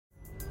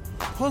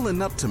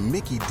Pulling up to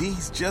Mickey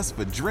D's just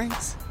for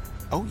drinks?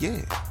 Oh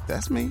yeah,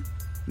 that's me.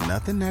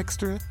 Nothing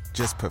extra,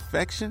 just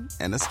perfection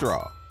and a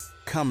straw.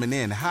 Coming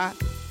in hot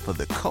for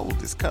the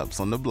coldest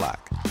cups on the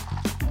block.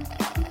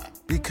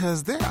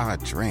 Because there are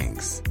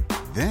drinks.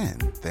 Then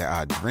there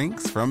are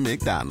drinks from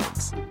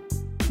McDonald's.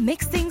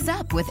 Mix things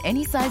up with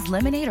any size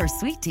lemonade or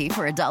sweet tea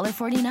for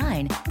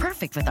 $1.49.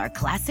 Perfect with our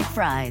classic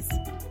fries.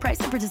 Price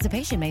and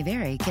participation may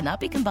vary. Cannot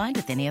be combined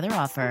with any other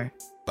offer.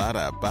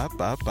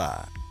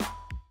 Ba-da-ba-ba-ba.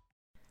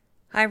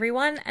 Hi,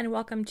 everyone, and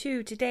welcome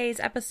to today's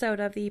episode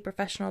of the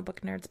Professional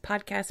Book Nerds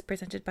podcast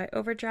presented by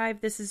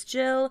Overdrive. This is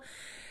Jill.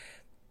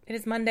 It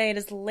is Monday. It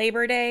is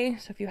Labor Day.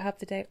 So if you have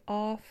the day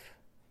off,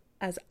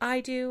 as I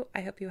do,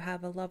 I hope you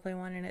have a lovely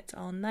one and it's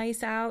all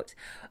nice out.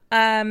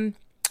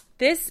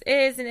 This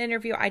is an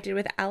interview I did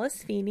with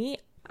Alice Feeney.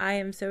 I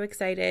am so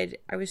excited.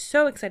 I was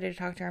so excited to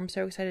talk to her. I'm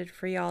so excited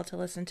for y'all to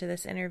listen to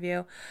this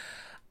interview.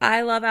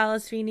 I love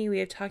Alice Feeney. We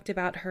have talked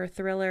about her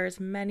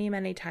thrillers many,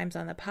 many times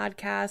on the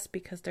podcast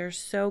because they're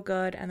so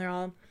good and they're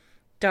all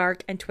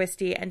dark and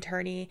twisty and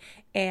turny.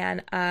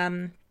 And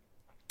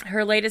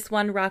her latest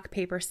one, Rock,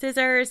 Paper,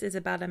 Scissors, is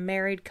about a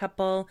married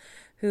couple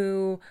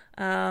who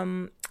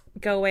go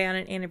away on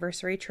an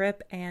anniversary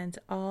trip and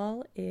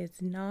all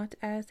is not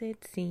as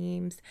it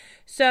seems.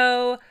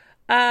 So,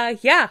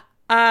 if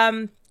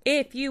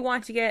you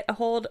want to get a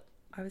hold,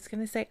 I was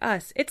going to say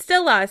us. It's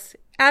still us.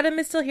 Adam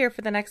is still here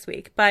for the next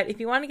week. But if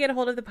you want to get a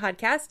hold of the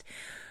podcast,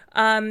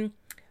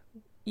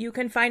 you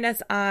can find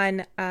us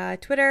on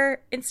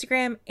Twitter,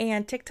 Instagram,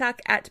 and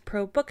TikTok at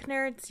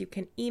ProBookNerds. You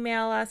can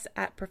email us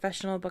at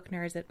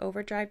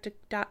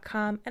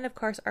professionalbooknerds@overdrive.com. And of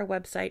course, our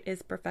website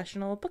is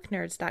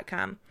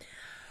professionalbooknerds.com.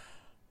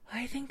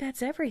 I think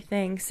that's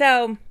everything.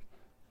 So,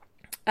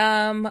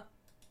 I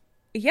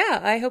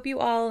hope you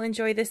all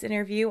enjoy this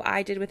interview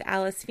I did with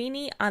Alice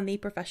Feeney on the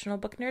Professional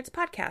Book Nerds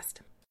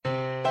podcast.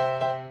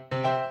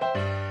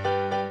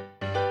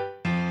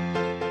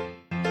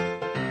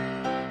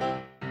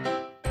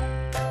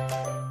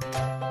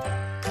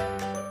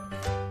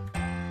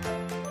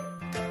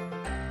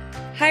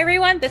 Hi,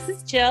 everyone. This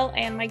is Jill,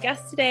 and my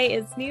guest today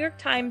is New York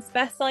Times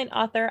bestselling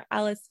author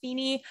Alice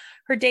Feeney.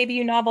 Her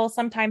debut novel,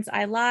 Sometimes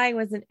I Lie,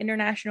 was an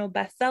international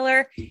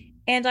bestseller,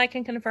 and I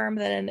can confirm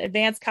that an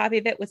advanced copy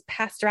of it was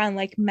passed around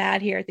like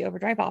mad here at the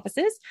Overdrive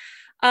offices.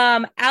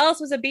 Alice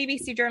was a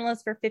BBC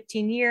journalist for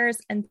 15 years,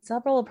 and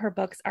several of her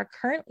books are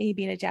currently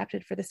being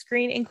adapted for the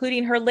screen,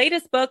 including her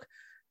latest book,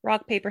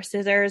 Rock, Paper,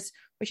 Scissors,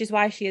 which is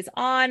why she is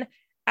on.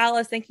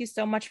 Alice, thank you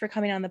so much for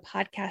coming on the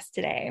podcast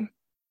today.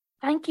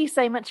 Thank you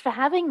so much for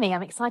having me.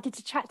 I'm excited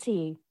to chat to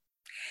you.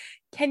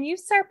 Can you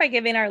start by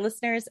giving our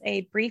listeners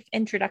a brief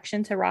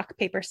introduction to Rock,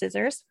 Paper,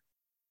 Scissors?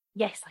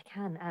 Yes, I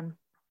can.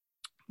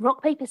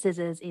 Rock, Paper,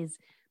 Scissors is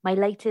my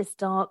latest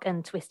dark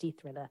and twisty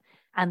thriller.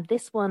 And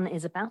this one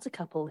is about a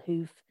couple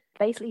who've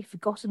basically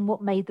forgotten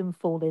what made them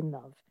fall in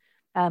love.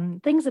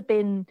 Things have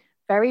been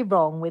very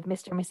wrong with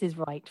Mr. and Mrs.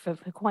 Wright for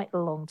quite a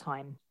long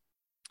time.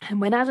 And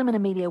when Adam and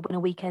Amelia win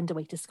a weekend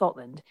away to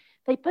Scotland,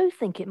 they both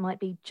think it might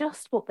be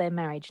just what their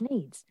marriage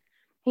needs.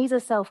 He's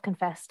a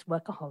self-confessed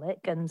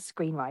workaholic and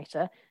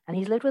screenwriter, and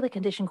he's lived with a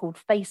condition called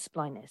face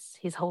blindness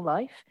his whole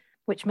life,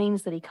 which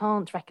means that he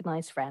can't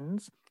recognise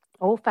friends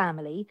or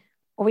family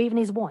or even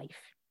his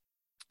wife.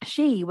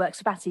 She works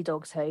for Batty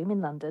Dog's Home in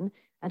London,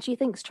 and she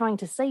thinks trying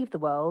to save the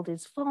world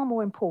is far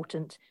more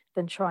important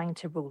than trying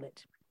to rule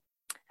it.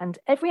 And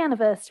every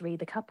anniversary,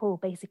 the couple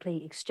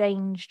basically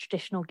exchange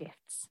traditional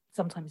gifts,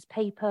 sometimes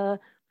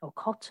paper or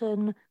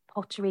cotton,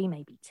 pottery,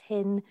 maybe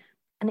tin.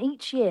 And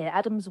each year,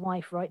 Adam's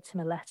wife writes him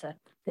a letter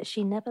that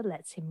she never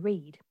lets him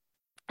read.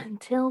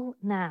 Until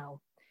now,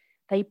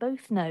 they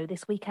both know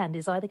this weekend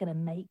is either going to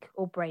make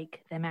or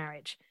break their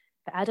marriage.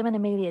 But Adam and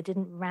Amelia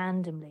didn't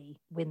randomly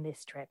win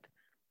this trip.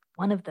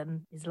 One of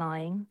them is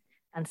lying,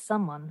 and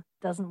someone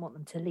doesn't want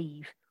them to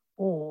leave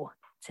or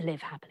to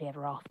live happily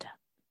ever after.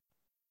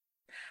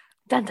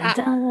 Dun, dun,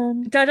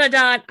 dun. Dun, dun,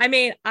 dun. I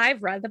mean,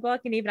 I've read the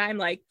book and even I'm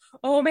like,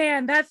 oh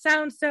man, that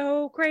sounds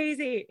so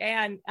crazy.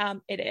 And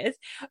it is.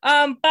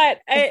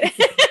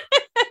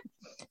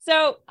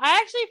 So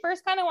I actually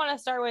first kind of want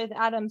to start with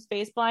Adam's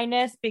face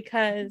blindness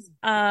because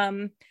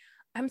I'm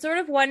sort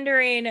of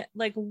wondering,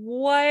 like,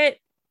 what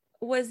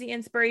was the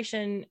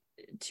inspiration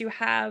to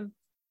have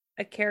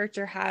a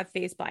character have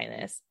face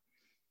blindness?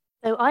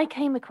 So I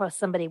came across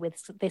somebody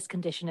with this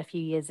condition a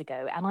few years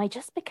ago, and I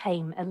just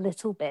became a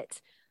little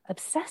bit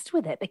obsessed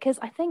with it because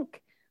I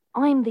think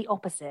I'm the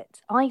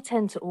opposite. I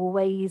tend to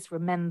always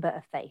remember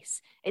a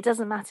face. It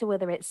doesn't matter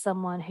whether it's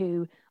someone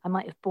who I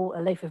might have bought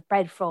a loaf of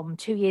bread from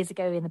 2 years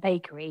ago in the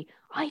bakery.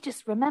 I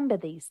just remember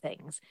these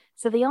things.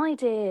 So the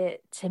idea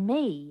to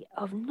me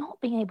of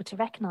not being able to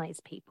recognize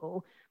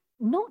people,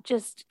 not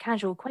just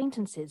casual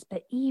acquaintances,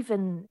 but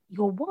even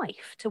your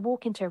wife, to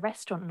walk into a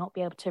restaurant and not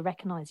be able to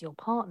recognize your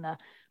partner,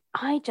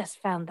 I just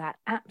found that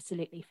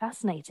absolutely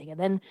fascinating. And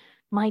then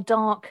my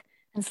dark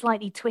and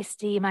slightly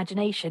twisty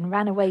imagination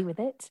ran away with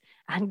it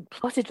and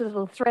plotted a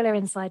little thriller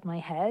inside my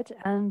head,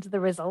 and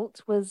the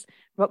result was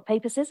Rock,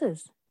 Paper,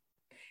 Scissors.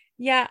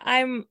 Yeah,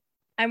 I'm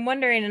I'm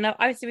wondering, and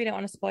obviously we don't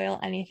want to spoil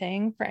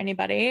anything for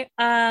anybody.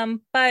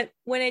 But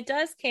when it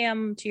does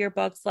come to your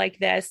books like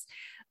this,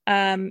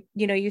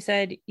 you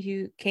said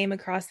you came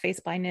across face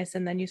blindness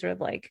and then you sort of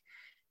like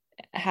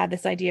had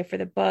this idea for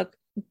the book.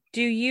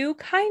 Do you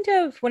kind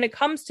of, when it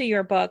comes to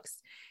your books,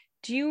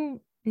 do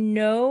you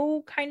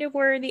know kind of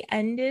where the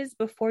end is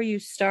before you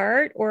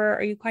start, or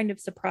are you kind of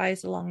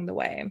surprised along the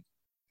way?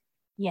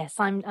 Yes,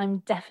 I'm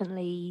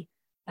definitely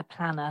a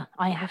planner.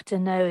 I have to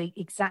know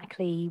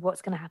exactly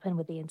what's going to happen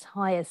with the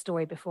entire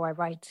story before I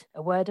write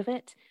a word of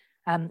it.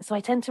 So I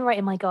tend to write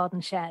in my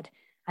garden shed,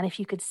 and if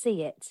you could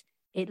see it,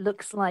 it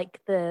looks like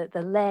the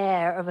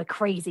lair of a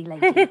crazy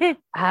lady. There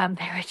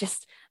are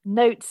just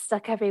notes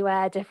stuck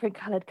everywhere, different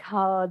colored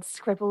cards,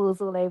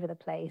 scribbles all over the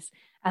place.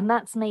 And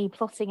that's me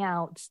plotting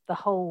out the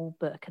whole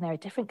book. And there are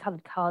different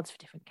colored cards for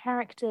different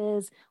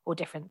characters or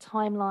different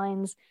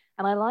timelines.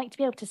 And I like to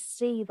be able to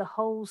see the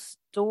whole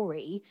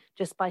story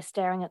just by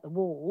staring at the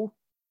wall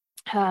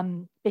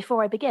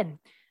before I begin.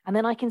 And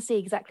then I can see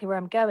exactly where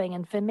I'm going.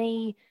 And for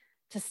me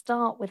to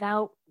start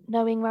without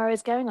knowing where I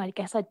was going, I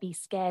guess I'd be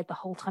scared the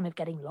whole time of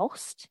getting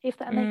lost, if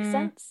that makes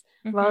sense,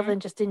 rather than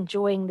just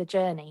enjoying the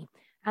journey.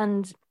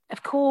 And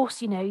of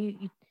course,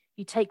 you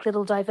take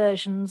little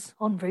diversions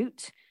en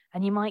route,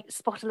 and you might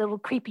spot a little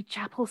creepy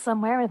chapel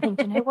somewhere and think,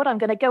 you know what, I'm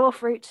going to go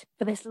off route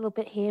for this little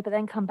bit here, but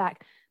then come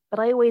back. But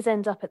I always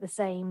end up at the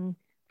same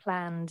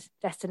planned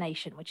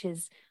destination, which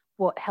is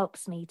what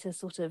helps me to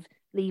sort of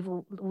leave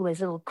all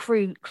those little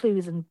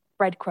clues and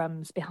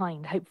breadcrumbs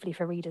behind, hopefully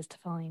for readers to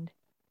find.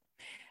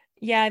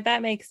 Yeah,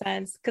 that makes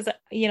sense. Because,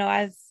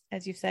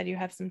 as you said, you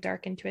have some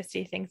dark and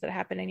twisty things that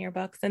happen in your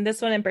books. And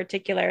this one in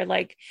particular,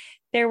 like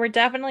there were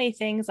definitely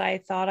things I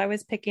thought I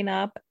was picking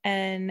up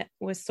and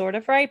was sort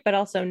of right, but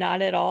also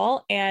not at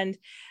all. And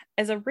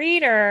as a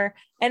reader,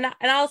 and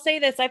I'll say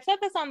this, I've said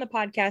this on the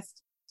podcast,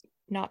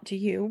 not to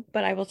you,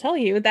 but I will tell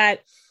you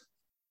that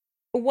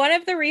one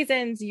of the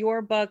reasons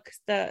your book,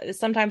 the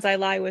Sometimes I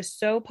Lie, was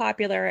so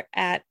popular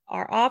at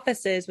our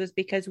offices was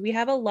because we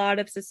have a lot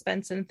of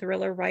suspense and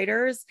thriller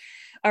readers,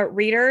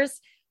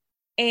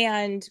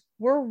 and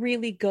we're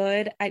really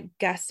good at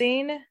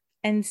guessing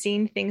and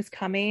seeing things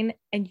coming.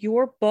 And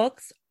your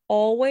books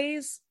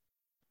always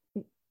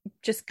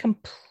just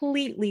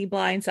completely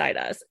blindside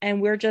us.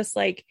 And we're just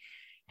like,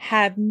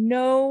 have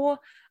no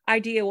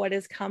idea what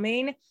is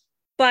coming.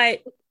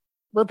 But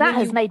well, that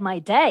has made my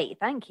day.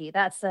 Thank you.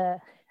 That's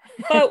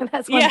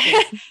that's yeah.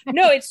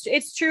 No,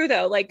 it's true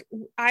though. Like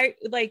I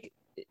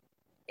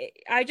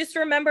just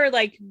remember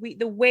like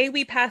the way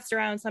we passed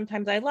around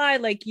Sometimes I Lie,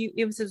 like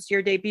it was just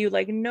your debut,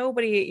 like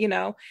nobody,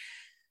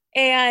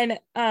 and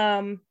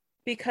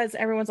because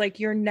everyone's like,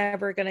 you're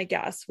never gonna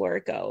guess where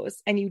it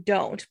goes, and you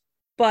don't.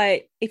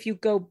 But if you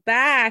go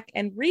back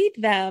and read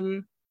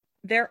them,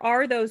 there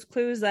are those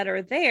clues that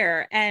are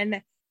there,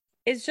 and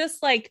it's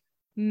just like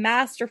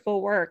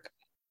masterful work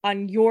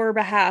on your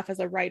behalf as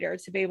a writer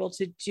to be able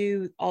to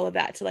do all of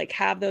that, to like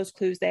have those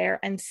clues there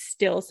and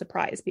still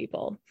surprise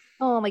people.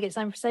 Oh my goodness,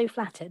 I'm so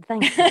flattered.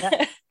 Thank you.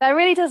 That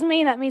really does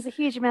mean, that means a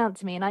huge amount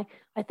to me. And I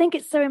think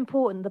it's so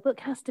important. The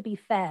book has to be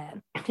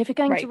fair. If you're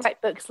going to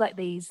write books like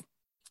these,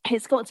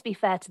 it's got to be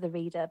fair to the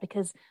reader,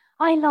 because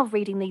I love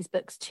reading these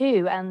books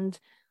too. And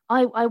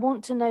I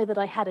want to know that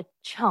I had a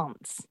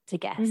chance to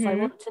guess. I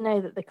want to know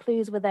that the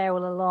clues were there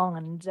all along.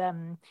 And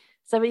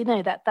so,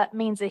 that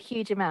means a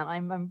huge amount.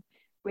 I'm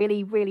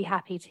really, really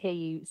happy to hear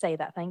you say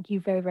that. Thank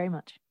you very, very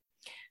much.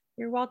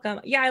 You're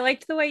welcome. Yeah, I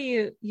liked the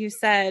way you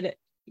said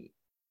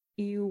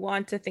you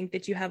want to think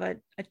that you have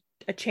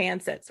a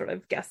chance at sort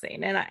of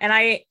guessing. And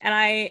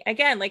I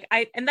again, like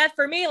and that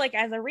for me, like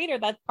as a reader,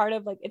 that's part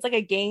of like, it's like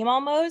a game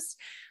almost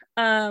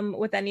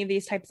with any of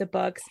these types of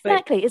books. But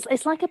exactly.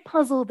 It's like a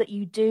puzzle that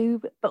you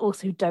do, but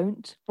also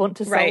don't want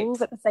to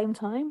solve at the same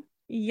time.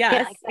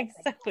 Yes, yeah,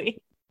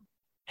 exactly.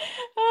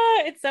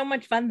 It's so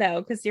much fun though,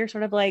 because you're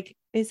sort of like,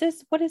 is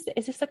this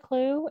a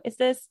clue? Is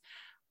this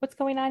what's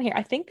going on here?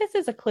 I think this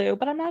is a clue,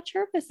 but I'm not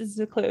sure if this is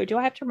a clue. Do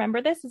I have to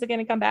remember this? Is it going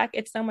to come back?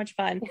 It's so much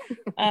fun.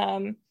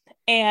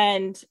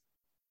 And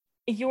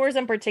yours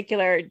in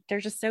particular, they're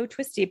just so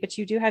twisty, but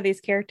you do have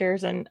these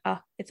characters, and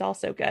it's all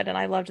so good. And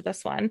I loved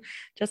this one,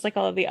 just like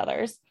all of the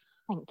others.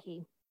 Thank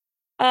you.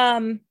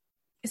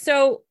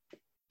 So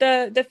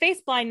the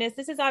face blindness,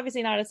 this is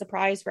obviously not a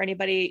surprise for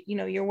anybody.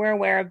 You were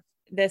aware of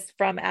this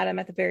from Adam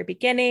at the very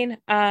beginning.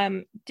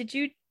 Did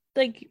you,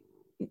 like,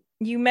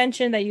 you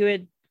mentioned that you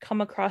had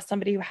come across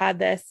somebody who had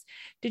this.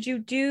 Did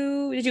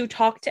you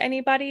talk to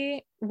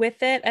anybody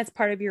with it as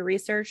part of your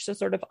research to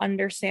sort of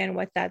understand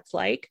what that's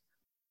like?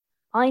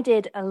 I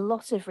did a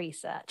lot of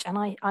research,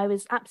 and I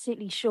was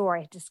absolutely sure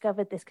I had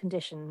discovered this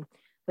condition,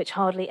 which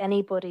hardly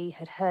anybody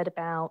had heard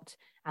about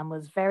and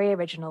was very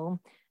original.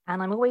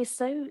 And I'm always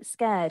so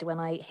scared when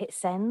I hit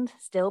send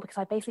still, because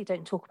I basically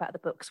don't talk about the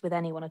books with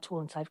anyone at all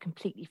until I've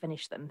completely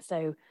finished them.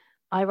 So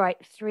I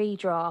write 3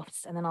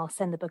 drafts and then I'll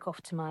send the book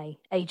off to my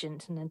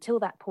agent. And until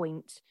that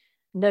point,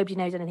 nobody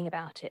knows anything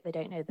about it. They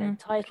don't know the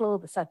title,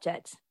 the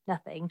subject,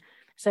 nothing.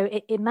 So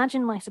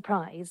imagine my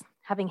surprise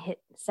having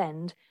hit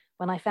send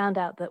when I found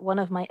out that one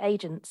of my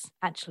agents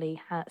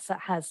actually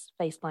has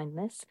face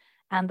blindness,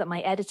 and that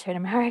my editor in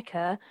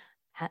America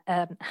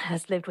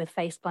has lived with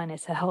face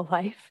blindness her whole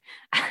life,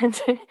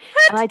 and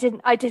I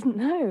didn't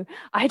know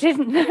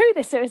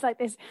this. So it was like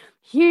this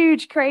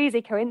huge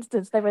crazy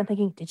coincidence. Everyone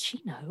thinking, did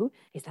she know?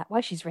 Is that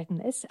why she's written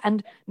this?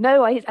 And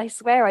no, I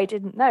swear I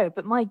didn't know.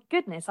 But my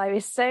goodness, I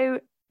was so,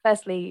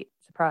 firstly,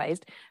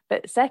 surprised,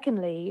 but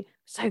secondly,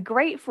 so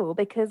grateful,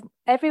 because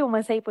everyone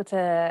was able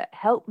to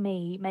help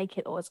me make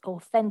it as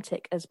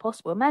authentic as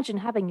possible. Imagine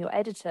having your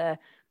editor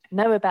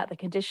know about the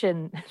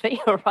condition that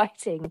you're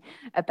writing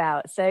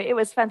about. So it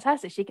was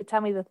fantastic. She could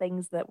tell me the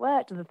things that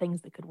worked and the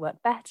things that could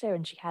work better,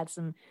 and she had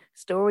some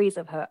stories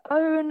of her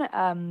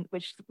own,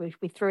 which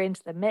we threw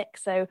into the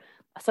mix. So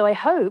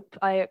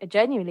I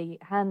genuinely,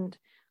 hand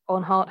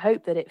on heart,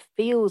 hope that it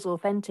feels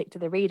authentic to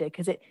the reader,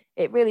 because it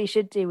really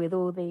should do, with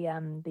all the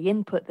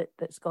input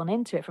that's gone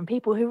into it from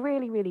people who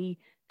really, really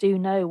do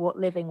know what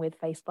living with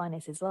face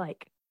blindness is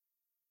like.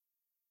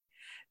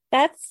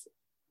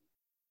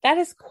 That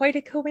is quite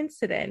a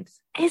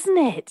coincidence. Isn't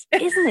it?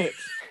 Isn't it?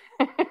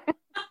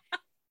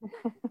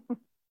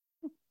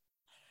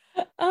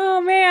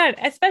 Oh man,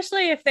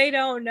 especially if they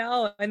don't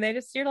know and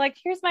you're like,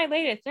 here's my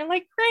latest. They're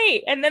like,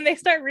 great. And then they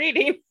start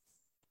reading.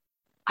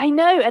 I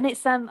know. And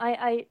it's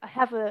I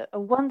have a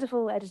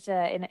wonderful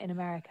editor in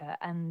America,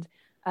 and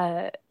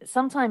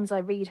sometimes I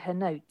read her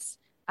notes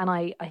and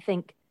I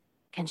think,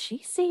 can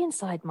she see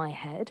inside my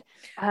head?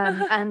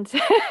 And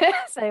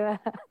so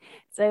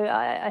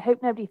I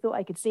hope nobody thought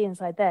I could see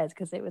inside theirs,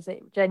 because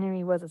it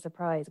genuinely was a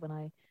surprise when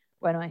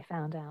I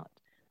found out.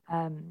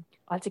 I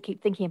have to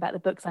keep thinking about the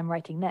books I'm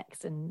writing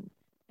next, and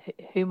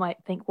who might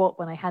think what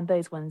when I hand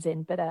those ones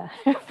in. But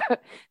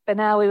for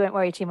now, we won't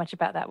worry too much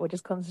about that. We'll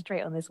just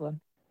concentrate on this one.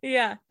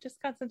 Yeah,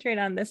 just concentrate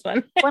on this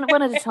one.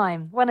 one at a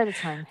time. One at a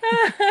time.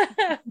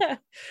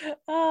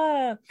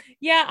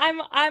 Yeah,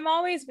 I'm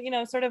always,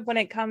 sort of, when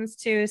it comes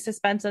to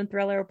suspense and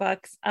thriller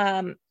books,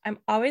 I'm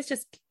always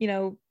just,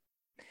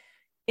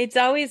 it's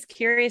always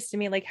curious to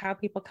me, like, how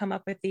people come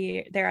up with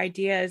their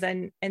ideas,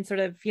 and sort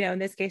of, in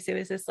this case, it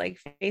was just like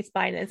face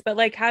blindness, but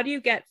like, how do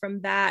you get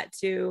from that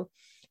to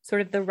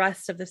sort of the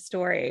rest of the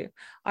story,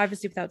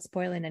 obviously without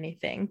spoiling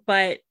anything,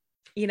 but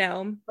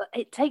But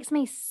it takes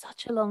me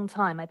such a long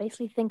time. I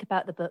basically think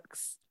about the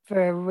books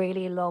for a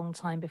really long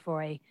time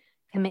before I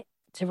commit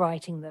to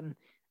writing them.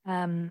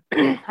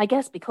 I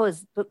guess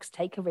because books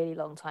take a really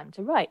long time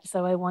to write.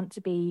 So I want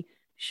to be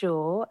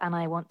sure, and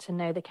I want to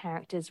know the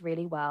characters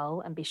really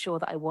well, and be sure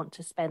that I want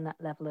to spend that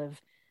level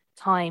of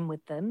time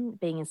with them,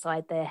 being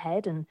inside their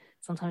head, and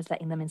sometimes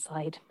letting them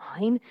inside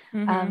mine.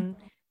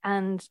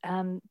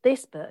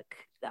 This book,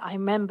 I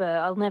remember,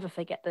 I'll never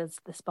forget the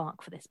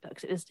spark for this book.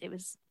 So it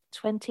was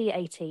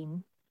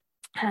 2018,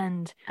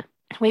 and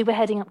we were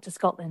heading up to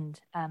Scotland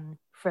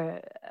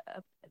for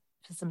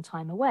some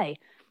time away,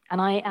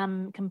 and I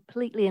am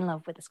completely in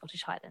love with the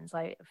Scottish Highlands.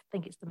 I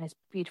think it's the most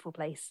beautiful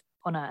place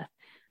on earth,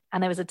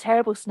 and there was a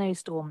terrible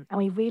snowstorm, and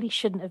we really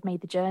shouldn't have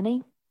made the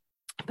journey,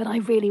 but I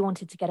really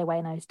wanted to get away,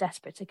 and I was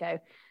desperate to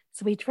go.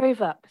 So we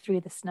drove up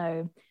through the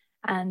snow,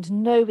 and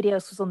nobody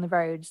else was on the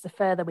roads the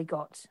further we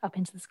got up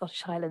into the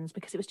Scottish Highlands,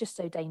 because it was just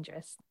so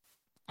dangerous.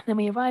 And then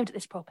we arrived at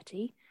this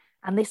property,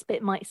 and this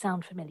bit might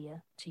sound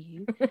familiar to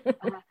you.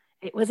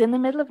 It was in the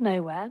middle of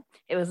nowhere.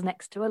 It was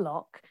next to a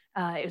loch.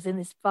 It was in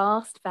this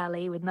vast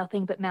valley with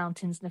nothing but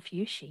mountains and a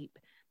few sheep.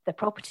 The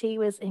property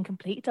was in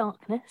complete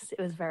darkness.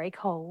 It was very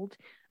cold.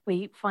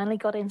 We finally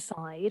got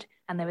inside,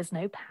 and there was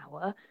no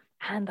power,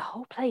 and the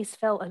whole place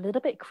felt a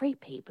little bit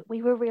creepy, but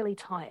we were really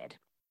tired.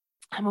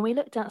 And when we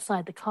looked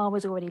outside, the car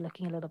was already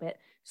looking a little bit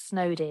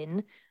snowed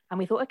in, and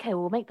we thought, okay,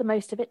 we'll make the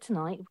most of it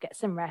tonight. We'll get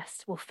some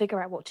rest. We'll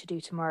figure out what to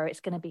do tomorrow. It's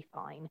going to be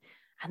fine.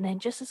 And then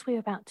just as we were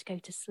about to go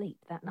to sleep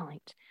that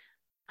night,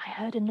 I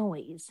heard a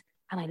noise,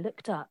 and I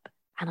looked up,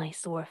 and I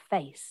saw a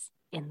face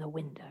in the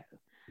window.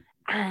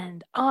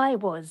 And I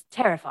was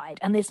terrified.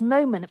 And this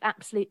moment of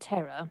absolute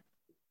terror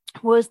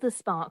was the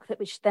spark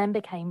which then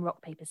became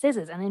rock, paper,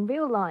 scissors. And in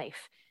real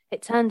life,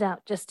 it turned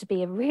out just to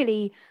be a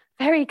really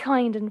very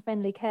kind and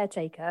friendly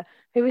caretaker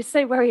who was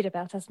so worried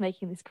about us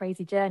making this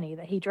crazy journey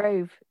that he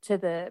drove to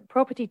the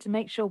property to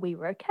make sure we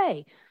were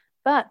okay.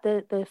 But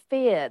the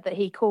fear that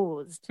he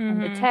caused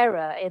and the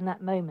terror in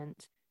that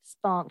moment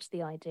sparked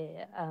the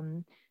idea,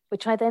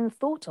 which I then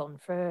thought on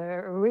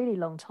for a really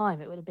long time.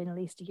 It would have been at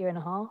least a year and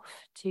a half,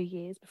 2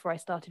 years before I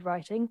started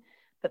writing.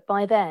 But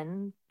by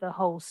then, the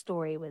whole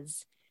story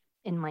was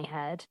in my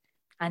head.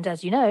 And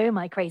as you know,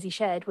 my crazy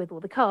shed with all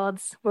the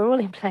cards were all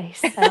in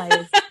place.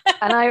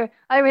 And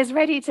I was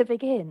ready to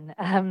begin.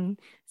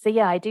 So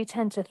yeah, I do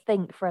tend to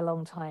think for a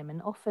long time,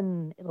 and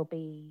often it'll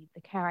be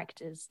the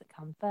characters that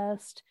come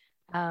first.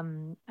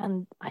 And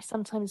I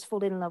sometimes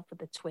fall in love with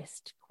the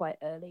twist quite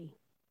early.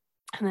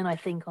 And then I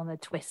think on the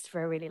twist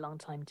for a really long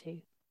time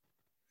too.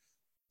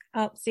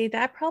 Oh, see,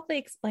 that probably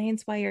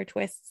explains why your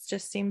twists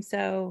just seem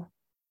so,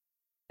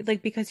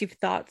 like, because you've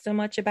thought so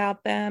much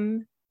about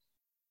them.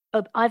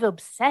 I've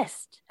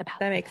obsessed about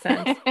that. Makes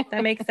sense.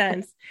 That makes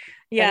sense.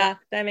 Yeah,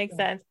 that makes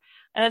sense.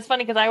 And it's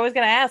funny because I was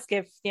going to ask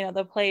if,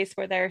 the place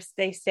where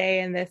they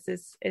stay in this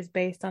is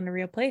based on a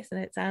real place.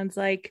 And it sounds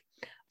like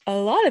a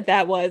lot of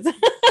that was.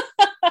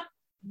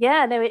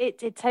 Yeah, no,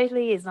 it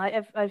totally is.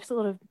 And I've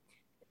sort of,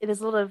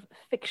 there's a lot of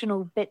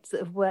fictional bits that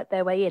have worked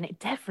their way in. It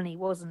definitely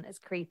wasn't as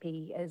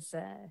creepy as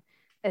the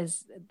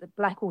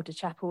Blackwater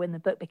Chapel in the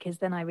book, because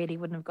then I really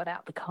wouldn't have got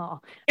out the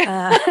car.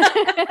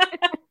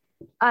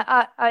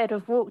 I'd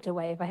have walked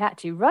away if I had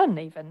to, run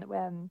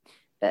even.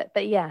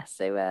 But yeah,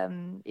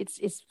 so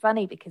it's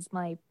funny because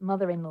my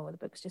mother-in-law, the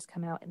book's just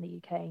come out in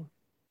the UK.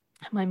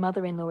 My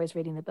mother-in-law is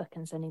reading the book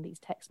and sending these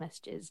text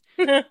messages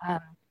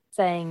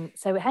saying,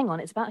 so hang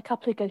on, it's about a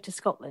couple who go to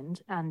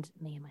Scotland, and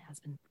me and my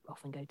husband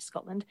often go to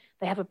Scotland.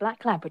 They have a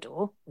black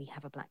Labrador. We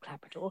have a black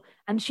Labrador.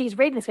 And she's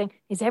reading this going,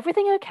 is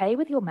everything okay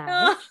with your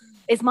marriage?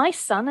 Is my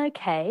son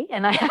okay?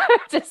 And I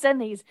have to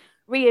send these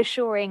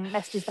reassuring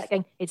messages back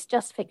going, it's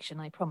just fiction,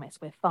 I promise,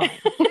 we're fine.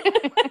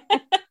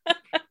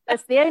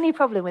 That's the only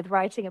problem with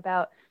writing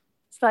about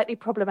slightly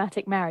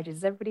problematic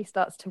marriages. Everybody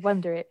starts to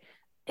wonder,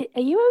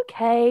 are you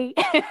okay?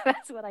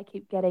 That's what I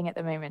keep getting at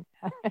the moment.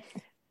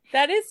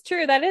 That is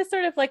true. That is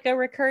sort of like a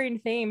recurring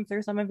theme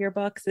through some of your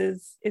books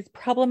is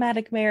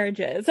problematic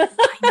marriages.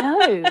 I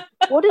know.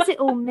 What does it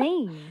all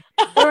mean?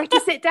 Or to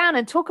sit down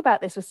and talk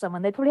about this with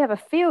someone, they'd probably have a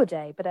field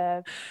day.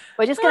 But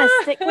we're just going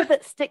to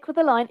stick with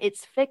the line.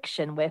 It's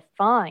fiction. We're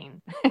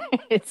fine.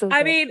 It's all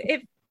I good. mean,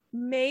 if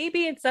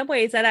maybe in some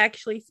ways that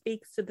actually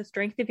speaks to the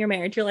strength of your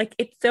marriage. You're like,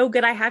 it's so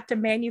good I have to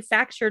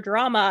manufacture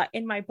drama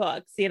in my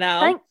books,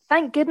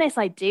 Thank goodness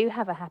I do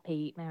have a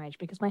happy marriage,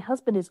 because my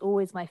husband is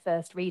always my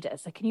first reader.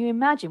 So can you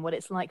imagine what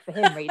it's like for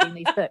him reading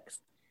these books?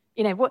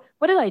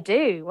 What did I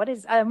do?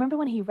 I remember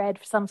when he read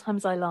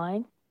Sometimes I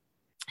Lie.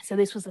 So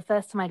this was the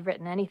first time I'd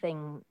written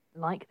anything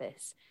like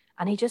this.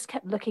 And he just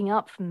kept looking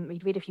up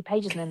he'd read a few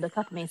pages and then look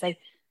up at me and say,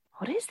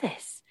 what is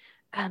this?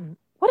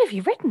 What have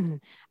you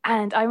written?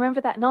 And I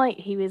remember that night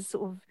he was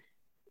sort of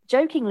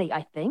jokingly,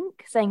 I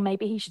think, saying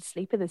maybe he should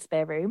sleep in the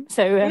spare room.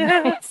 So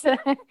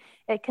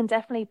it can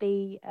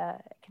definitely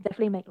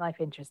make life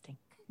interesting.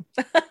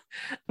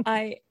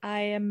 I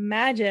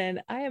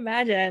imagine.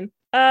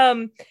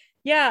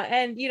 Yeah,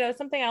 and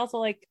something I also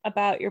like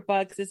about your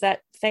books is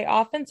that they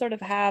often sort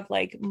of have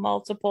like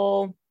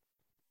multiple,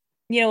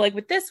 like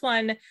with this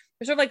one,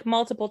 there's sort of like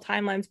multiple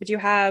timelines, but you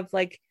have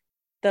like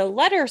the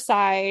letter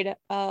side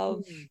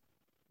of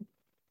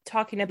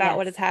talking about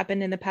what has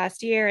happened in the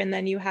past year, and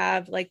then you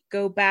have like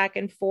go back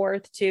and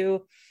forth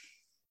to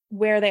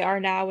where they are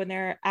now when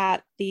they're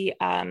at the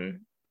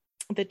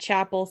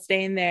chapel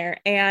staying there.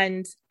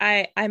 And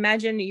I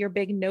imagine your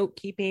big note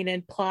keeping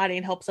and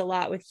plotting helps a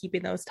lot with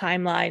keeping those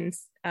timelines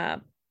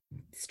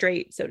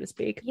straight, so to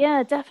speak.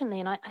 Yeah,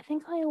 definitely. And I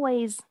think I've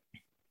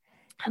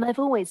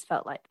always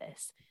felt like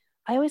this.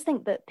 I always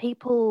think that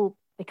people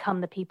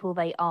become the people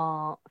they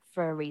are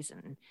for a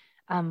reason.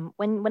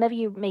 Whenever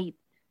you meet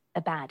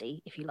a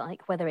baddie, if you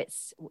like, whether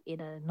it's in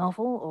a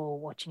novel or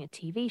watching a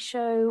TV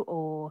show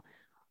or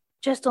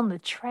just on the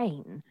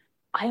train,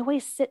 I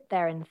always sit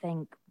there and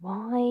think,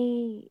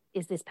 why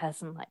is this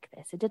person like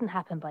this? It didn't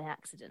happen by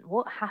accident.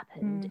 What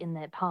happened in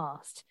their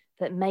past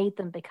that made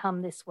them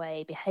become this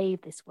way,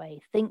 behave this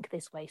way, think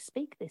this way,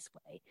 speak this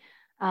way?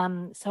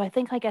 So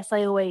I guess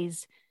I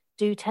always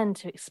do tend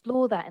to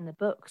explore that in the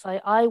books.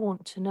 I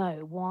want to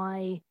know,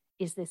 why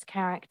is this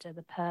character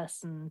the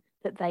person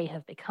that they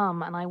have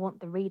become? And I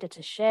want the reader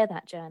to share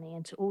that journey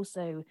and to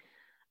also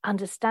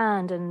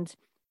understand and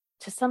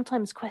to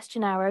sometimes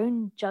question our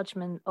own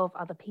judgment of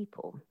other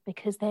people,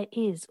 because there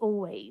is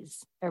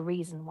always a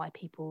reason why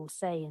people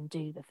say and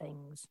do the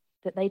things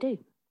that they do.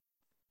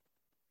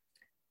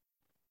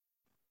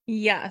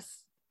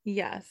 Yes.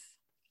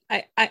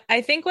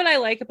 I think what I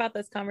like about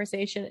this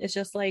conversation is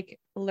just like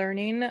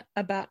learning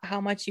about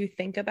how much you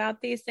think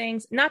about these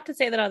things. Not to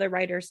say that other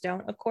writers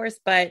don't, of course,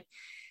 but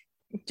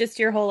just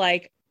your whole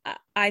like,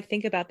 I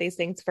think about these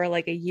things for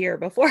like a year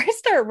before I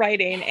start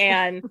writing,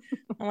 and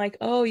I'm like,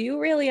 oh, you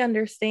really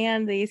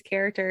understand these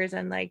characters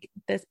and like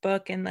this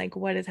book and like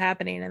what is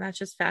happening, and that's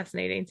just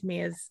fascinating to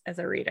me as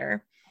a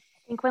reader.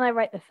 I think when I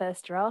write the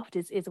first draft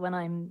is when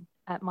I'm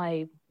at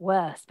my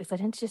worst, because I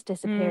tend to just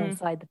disappear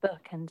inside the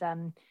book. And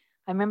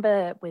I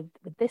remember with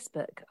this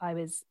book, I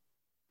was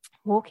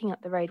walking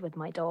up the road with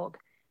my dog,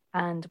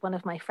 and one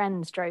of my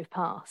friends drove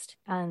past,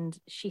 and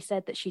she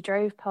said that she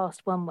drove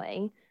past one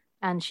way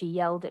and she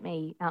yelled at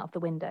me out of the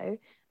window, and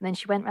then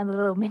she went around the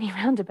little mini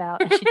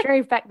roundabout and she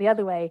drove back the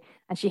other way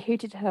and she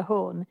hooted her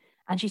horn,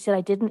 and she said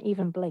I didn't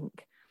even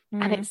blink.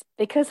 And it's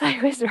because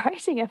I was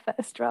writing a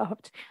first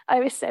draft. I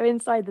was so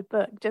inside the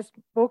book, just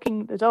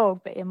walking the dog,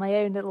 but in my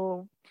own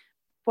little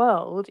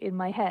world in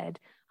my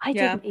head. I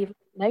didn't even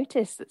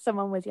notice that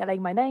someone was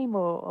yelling my name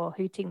or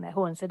hooting their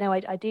horn. So no,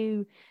 I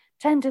do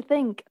tend to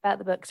think about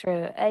the books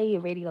for a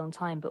really long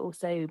time, but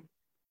also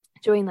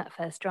during that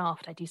first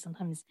draft, I do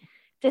sometimes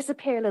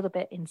disappear a little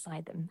bit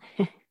inside them.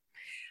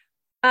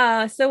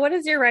 So what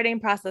is your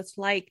writing process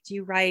like? Do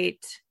you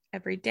write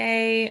every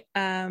day?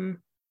 How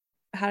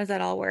does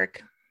that all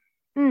work?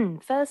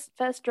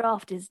 First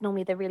draft is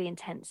normally the really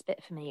intense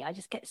bit for me. I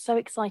just get so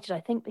excited. I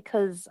think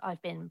because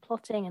I've been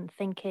plotting and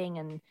thinking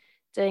and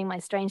doing my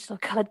strange little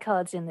colored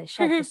cards in the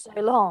shed for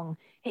so long,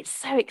 it's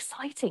so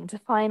exciting to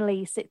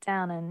finally sit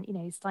down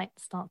and,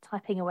 start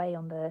typing away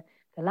on the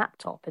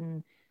laptop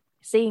and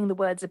seeing the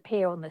words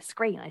appear on the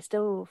screen. I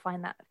still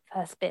find that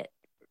first bit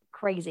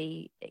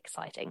crazy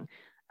exciting.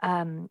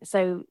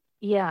 So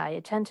yeah, I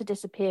tend to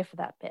disappear for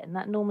that bit, and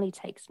that normally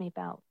takes me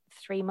about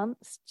 3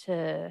 months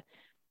to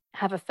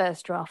have a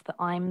first draft that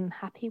I'm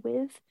happy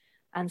with.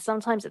 And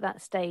sometimes at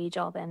that stage,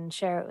 I'll then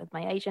share it with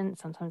my agent.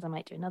 Sometimes I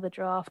might do another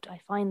draft. I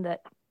find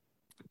that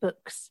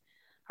books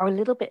are a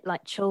little bit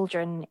like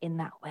children in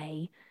that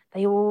way.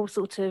 They all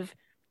sort of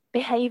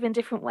behave in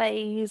different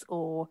ways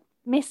or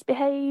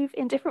misbehave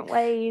in different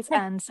ways.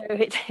 And so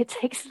it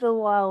takes a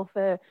little while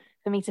for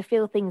me to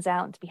feel things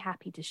out and to be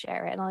happy to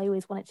share it. And I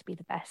always want it to be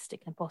the best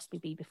it can possibly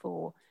be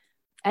before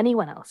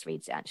anyone else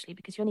reads it, actually,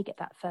 because you only get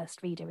that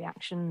first reader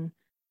reaction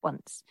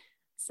once.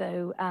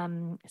 So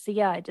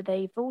yeah,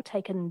 they've all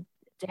taken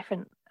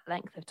different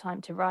length of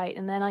time to write,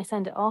 and then I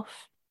send it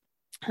off,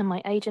 and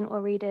my agent will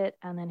read it,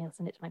 and then he'll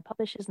send it to my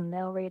publishers, and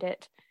they'll read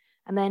it,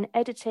 and then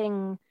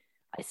editing.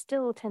 I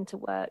still tend to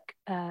work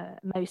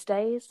most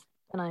days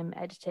when I'm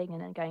editing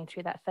and then going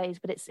through that phase,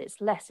 but it's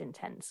less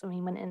intense. I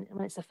mean,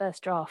 when it's the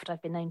first draft,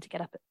 I've been known to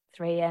get up at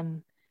 3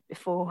 a.m.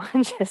 before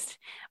and just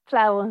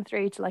plow on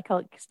through till I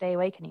can't stay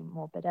awake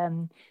anymore. But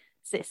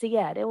so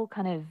yeah, it all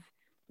kind of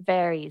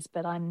varies.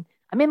 But I'm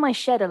in my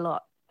shed a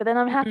lot, but then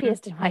I'm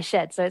happiest in my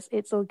shed, so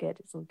it's all good.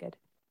 It's all good.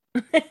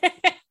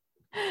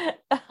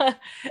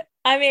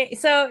 I mean,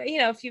 so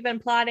if you've been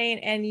plotting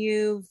and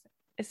you've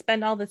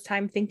spent all this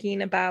time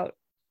thinking about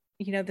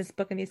this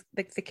book and these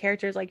the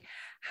characters, like,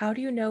 how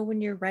do you know when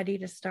you're ready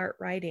to start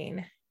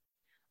writing?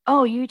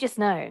 Oh, you just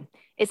know.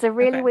 It's a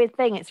really weird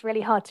thing. It's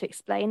really hard to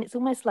explain. It's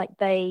almost like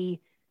they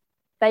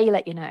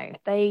let you know.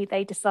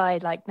 They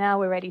decide, like, now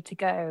we're ready to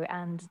go,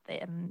 and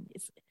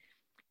it's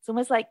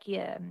almost like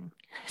I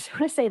don't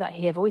want to say that I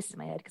hear voices in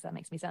my head because that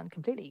makes me sound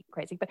completely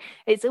crazy, but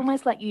it's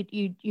almost like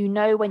you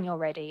know when you're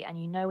ready, and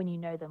you know when you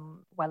know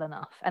them well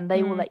enough, and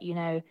they will let you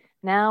know,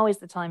 now is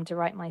the time to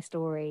write my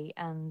story,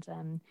 and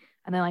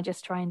then I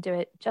just try and do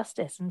it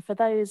justice. And for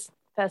those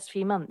first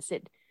few months,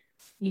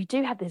 you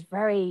do have this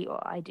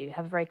or I do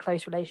have a very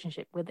close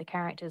relationship with the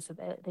characters, so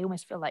they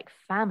almost feel like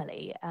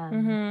family.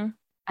 And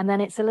then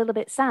it's a little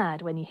bit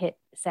sad when you hit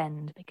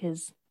send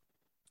because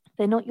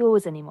they're not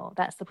yours anymore.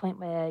 That's the point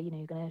where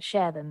you're going to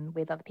share them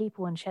with other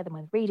people and share them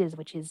with readers,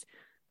 which is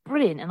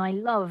brilliant. And I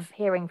love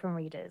hearing from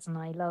readers, and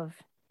I love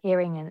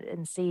hearing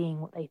and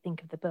seeing what they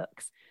think of the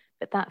books.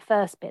 But that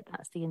first bit,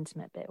 that's the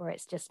intimate bit where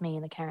it's just me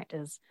and the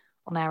characters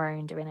on our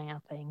own doing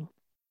our thing.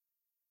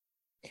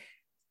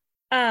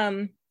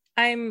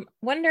 I'm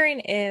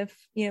wondering if,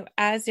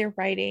 as you're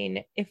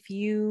writing, if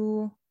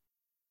you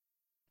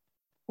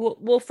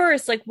well,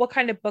 first, like, what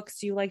kind of books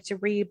do you like to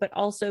read, but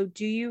also,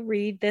 do you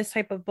read this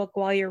type of book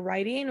while you're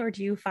writing, or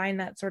do you find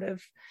that sort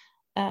of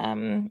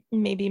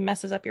maybe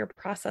messes up your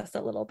process a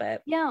little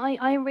bit? Yeah,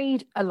 I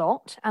read a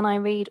lot, and I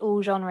read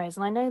all genres,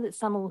 and I know that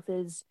some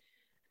authors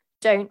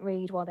don't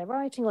read while they're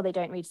writing, or they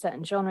don't read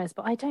certain genres,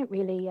 but I don't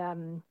really I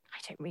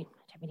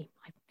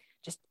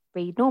just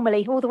read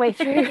normally all the way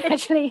through.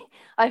 Actually,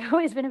 I've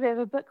always been a bit of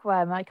a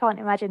bookworm. I can't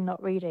imagine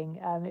not reading.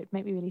 It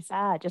made me really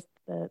sad, just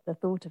the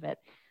thought of it.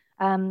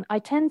 I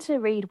tend to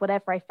read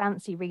whatever I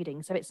fancy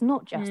reading, so it's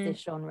not just this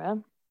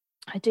genre.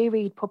 I do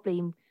read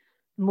probably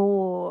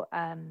more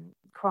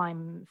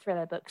crime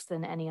thriller books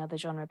than any other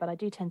genre, but I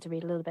do tend to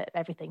read a little bit of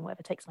everything,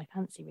 whatever takes my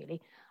fancy,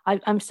 really.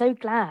 I'm so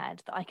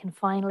glad that I can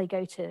finally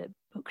go to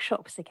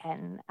bookshops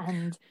again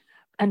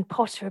and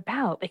potter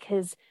about,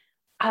 because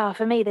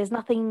for me, there's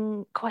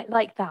nothing quite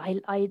like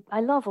that. I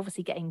love,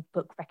 obviously, getting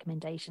book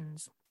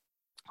recommendations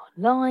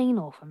online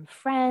or from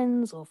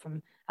friends or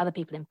from other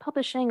people in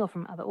publishing or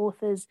from other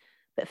authors.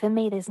 But for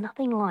me, there's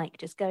nothing like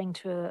just going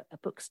to a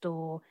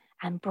bookstore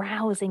and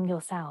browsing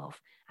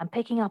yourself and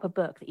picking up a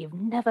book that you've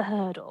never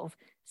heard of,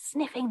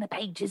 sniffing the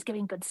pages,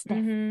 giving good sniff,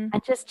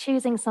 and just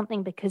choosing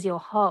something because your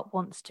heart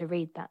wants to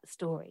read that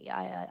story.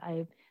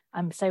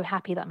 I'm so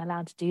happy that I'm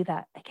allowed to do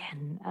that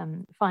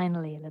again,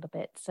 finally, a little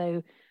bit.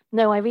 So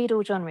no, I read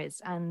all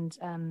genres, and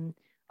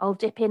I'll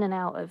dip in and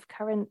out of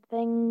current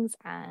things,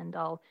 and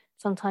I'll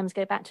sometimes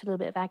go back to a little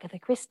bit of Agatha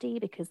Christie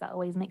because that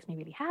always makes me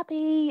really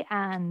happy,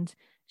 and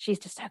she's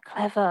just so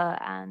clever.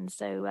 And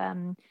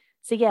so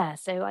yeah,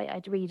 so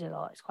I read a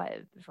lot. It's quite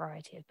a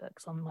variety of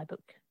books on my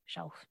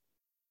bookshelf.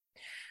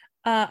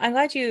 I'm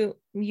glad you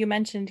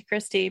mentioned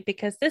Christie,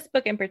 because this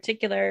book in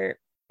particular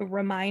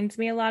reminds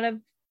me a lot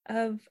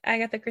of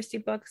Agatha Christie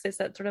books. It's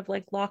that sort of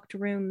like locked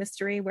room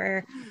mystery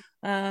where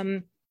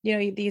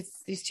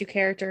these two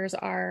characters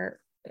are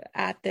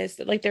at this,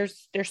 like, they're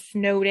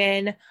snowed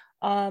in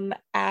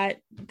at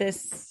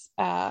this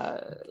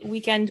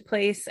weekend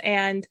place,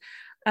 and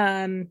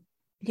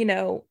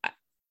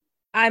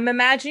I'm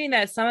imagining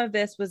that some of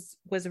this was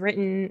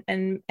written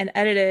and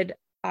edited,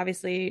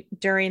 obviously,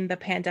 during the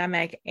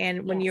pandemic,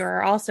 and when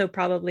you're also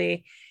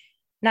probably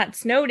not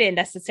snowed in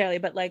necessarily,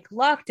 but like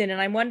locked in.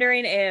 And I'm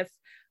wondering if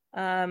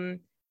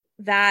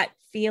that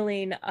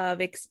feeling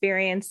of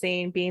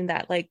experiencing being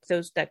that like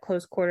that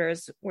close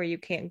quarters where you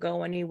can't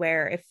go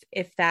anywhere,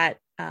 if that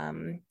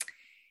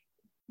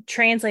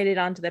translated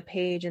onto the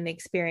page and the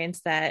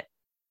experience that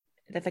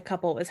the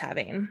couple was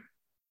having.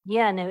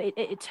 Yeah, no,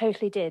 it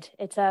totally did.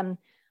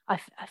 I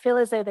feel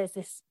as though there's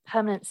this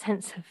permanent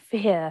sense of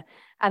fear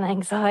and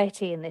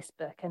anxiety in this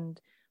book. And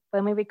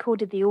when we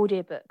recorded the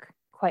audiobook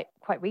quite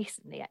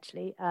recently,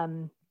 actually,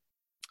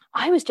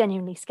 I was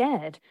genuinely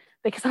scared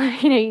because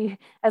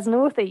as an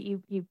author,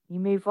 you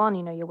move on.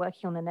 You're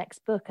working on the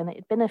next book, and it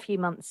had been a few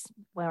months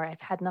where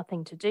I'd had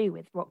nothing to do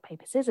with rock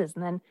paper scissors,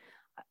 and then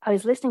I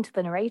was listening to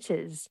the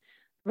narrators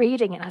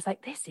reading it, and I was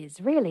like, this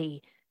is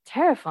really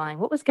terrifying.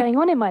 What was going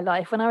on in my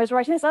life when I was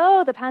writing this?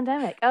 Oh, the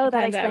pandemic. Oh,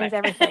 that explains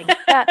everything.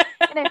 Yeah,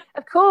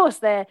 of course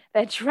they're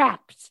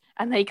trapped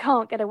and they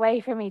can't get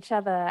away from each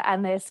other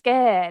and they're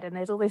scared and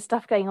there's all this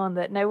stuff going on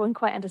that no one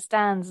quite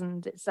understands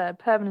and it's a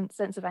permanent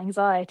sense of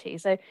anxiety.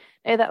 So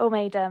that all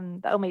made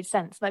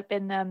sense.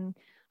 And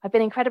I've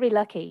been incredibly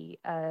lucky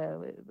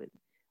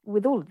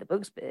with all of the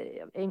books, but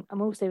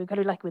I'm also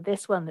incredibly lucky with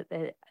this one that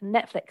the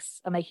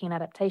Netflix are making an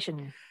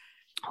adaptation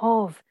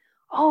of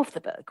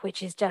the book,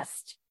 which is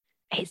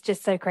it's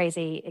just so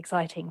crazy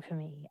exciting for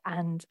me.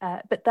 And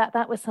but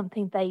that was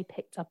something they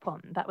picked up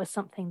on. That was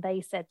something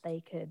they said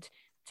they could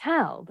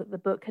tell, that the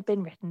book had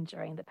been written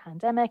during the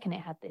pandemic and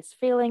it had this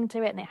feeling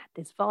to it and it had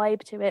this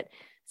vibe to it.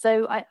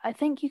 So I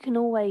think you can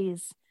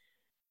always,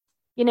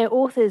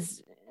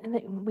 authors,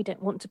 we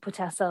don't want to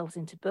put ourselves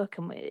into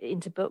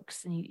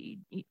books, and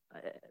you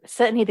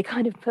certainly the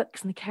kind of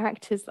books and the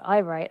characters that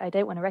I write, I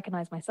don't want to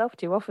recognize myself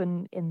too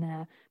often in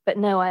there. But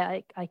no,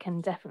 I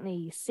can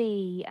definitely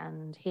see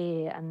and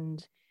hear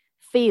and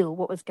feel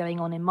what was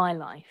going on in my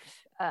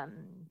life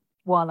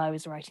while I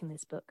was writing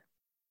this book.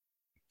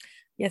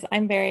 Yes,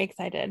 I'm very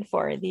excited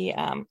for the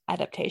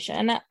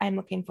adaptation. I'm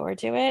looking forward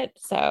to it.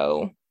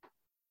 So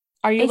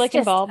are you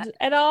involved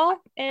at all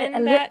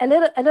in that? A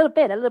little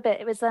bit.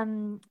 It was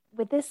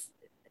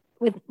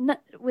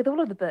with all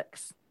of the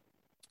books,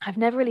 I've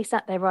never really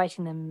sat there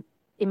writing them,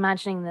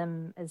 imagining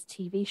them as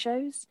TV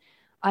shows.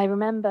 I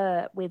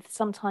remember with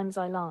Sometimes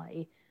I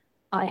Lie,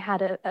 I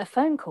had a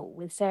phone call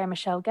with Sarah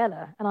Michelle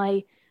Gellar, and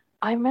I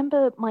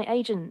remember my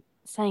agent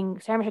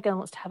saying Sarah Michelle Gellar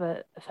wants to have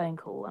a phone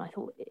call, and I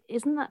thought,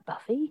 isn't that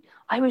Buffy?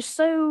 I was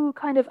so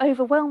kind of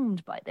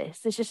overwhelmed by this.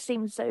 This just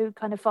seemed so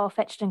kind of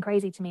far-fetched and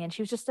crazy to me, and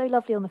she was just so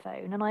lovely on the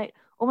phone, and I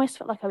almost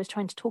felt like I was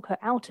trying to talk her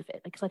out of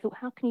it because I thought,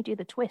 how can you do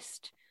the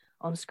twist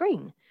on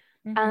screen?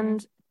 Mm-hmm.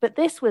 But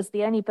this was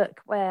the only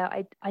book where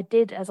I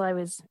did, as I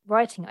was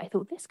writing, I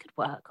thought this could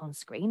work on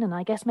screen, and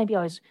I guess maybe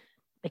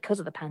because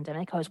of the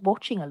pandemic, I was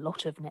watching a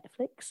lot of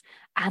Netflix,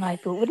 and I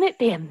thought, wouldn't it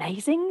be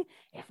amazing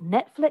if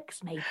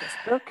Netflix made this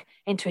book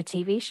into a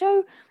TV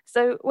show?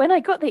 So when I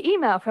got the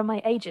email from my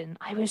agent,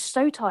 I was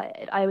so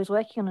tired. I was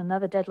working on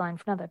another deadline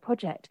for another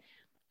project,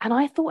 and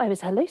I thought I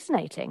was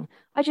hallucinating.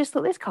 I just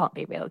thought, this can't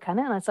be real, can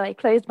it? And so I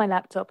closed my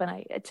laptop and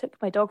I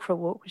took my dog for a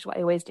walk, which is what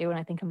I always do when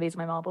I think I'm losing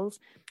my marbles.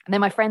 And then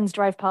my friends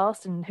drive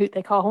past and hoot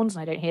their car horns,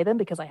 and I don't hear them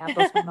because I have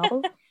lost my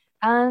marbles.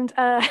 And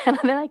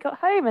then I got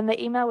home and the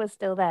email was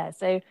still there.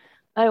 So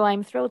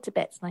I'm thrilled to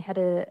bits. And I had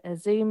a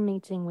Zoom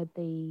meeting with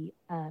the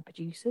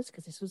producers,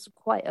 because this was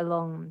quite a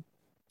long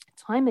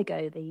time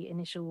ago, the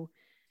initial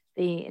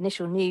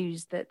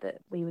news that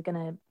we were going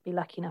to be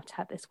lucky enough to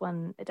have this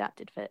one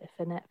adapted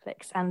for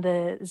Netflix. And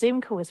the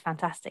Zoom call was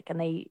fantastic.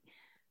 And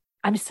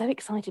I'm so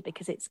excited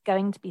because it's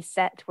going to be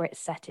set where it's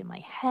set in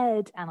my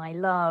head. And I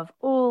love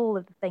all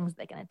of the things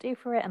they're going to do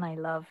for it. And I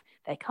love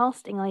their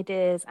casting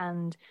ideas.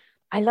 And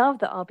I love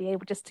that I'll be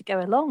able just to go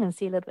along and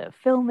see a little bit of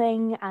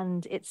filming,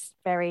 and it's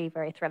very,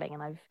 very thrilling.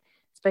 And I've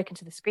spoken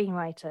to the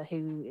screenwriter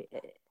who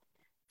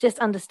just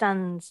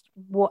understands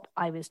what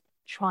I was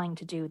trying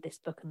to do with this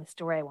book and the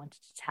story I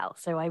wanted to tell.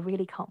 So I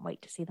really can't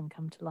wait to see them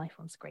come to life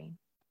on screen.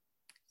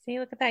 See,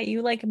 look at that.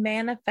 You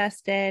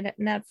manifested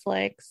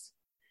Netflix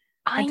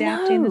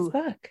adapting this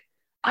book.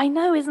 I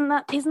know. Isn't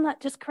that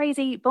just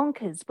crazy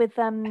bonkers? With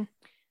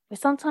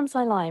Sometimes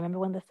I Lie, I remember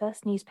one of the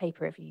first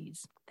newspaper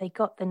reviews, they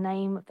got the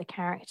name of the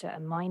character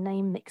and my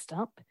name mixed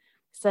up.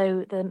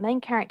 So the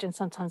main character in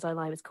Sometimes I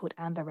Lie was called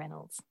Amber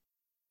Reynolds,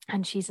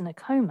 and she's in a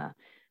coma.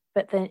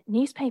 But the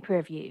newspaper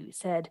review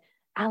said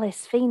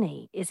Alice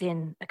Feeney is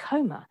in a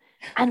coma.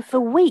 And for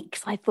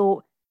weeks I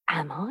thought,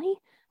 am I?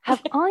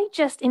 Have I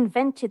just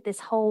invented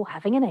this whole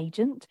having an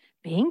agent,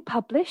 being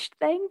published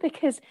thing?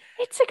 Because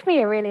it took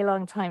me a really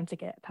long time to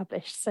get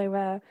published.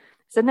 So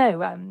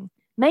no,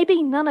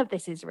 maybe none of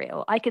this is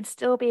real. I could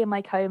still be in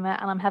my coma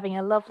and I'm having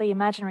a lovely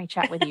imaginary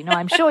chat with you. No,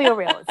 I'm sure you're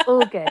real. It's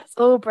all good. It's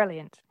all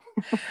brilliant.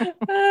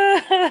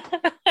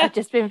 I've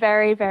just been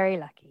very, very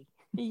lucky.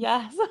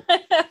 Yes.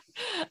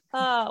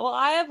 Well,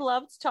 I have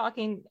loved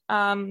talking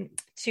to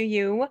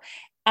you.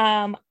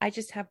 I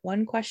just have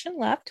one question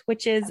left,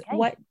 which is, okay,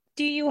 what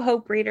do you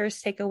hope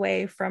readers take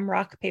away from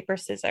Rock, Paper,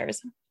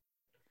 Scissors?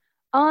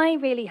 I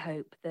really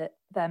hope that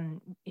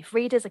if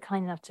readers are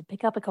kind enough to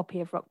pick up a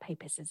copy of Rock,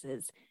 Paper,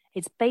 Scissors,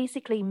 it's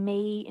basically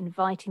me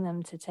inviting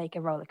them to take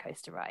a roller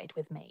coaster ride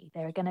with me.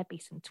 There are going to be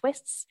some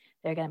twists.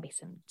 There are going to be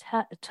some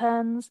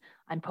turns.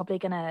 I'm probably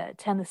going to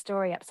turn the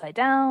story upside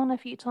down a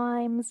few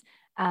times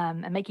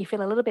and make you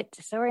feel a little bit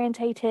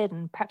disorientated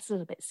and perhaps a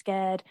little bit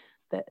scared.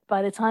 But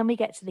by the time we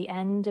get to the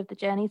end of the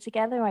journey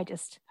together, I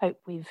just hope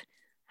we've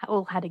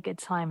all had a good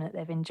time and that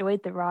they've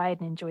enjoyed the ride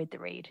and enjoyed the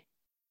read.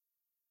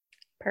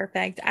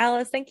 Perfect.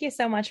 Alice, thank you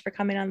so much for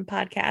coming on the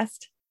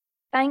podcast.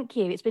 Thank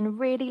you. It's been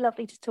really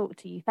lovely to talk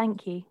to you.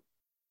 Thank you.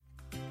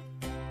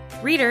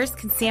 Readers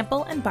can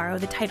sample and borrow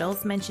the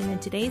titles mentioned in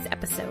today's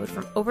episode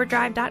from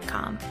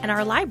overdrive.com, and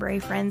our library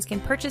friends can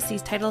purchase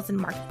these titles in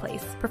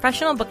Marketplace.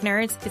 Professional Book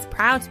Nerds is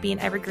proud to be an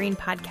Evergreen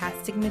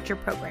Podcast signature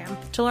program.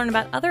 To learn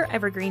about other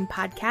Evergreen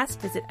podcasts,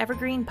 visit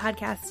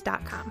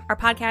evergreenpodcasts.com. Our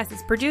podcast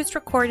is produced,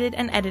 recorded,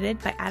 and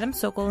edited by Adam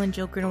Sokol and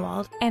Jill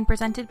Grunewald, and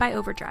presented by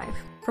Overdrive.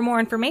 For more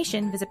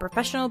information, visit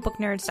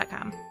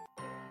professionalbooknerds.com.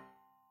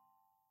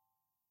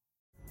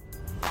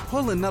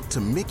 Pulling up to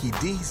Mickey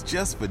D's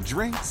just for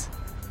drinks?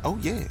 Oh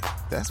yeah,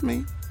 that's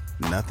me.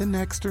 Nothing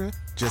extra,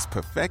 just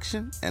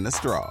perfection and a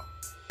straw.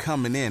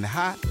 Coming in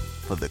hot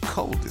for the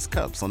coldest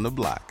cups on the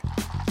block.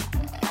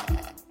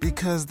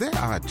 Because there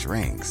are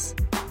drinks.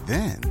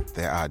 Then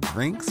there are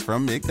drinks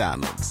from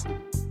McDonald's.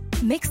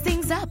 Mix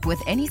things up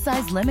with any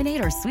size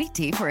lemonade or sweet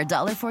tea for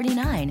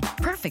 $1.49.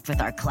 Perfect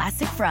with our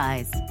classic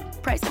fries.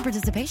 Price and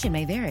participation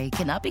may vary.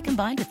 Cannot be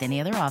combined with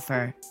any other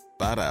offer.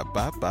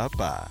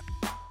 Ba-da-ba-ba-ba.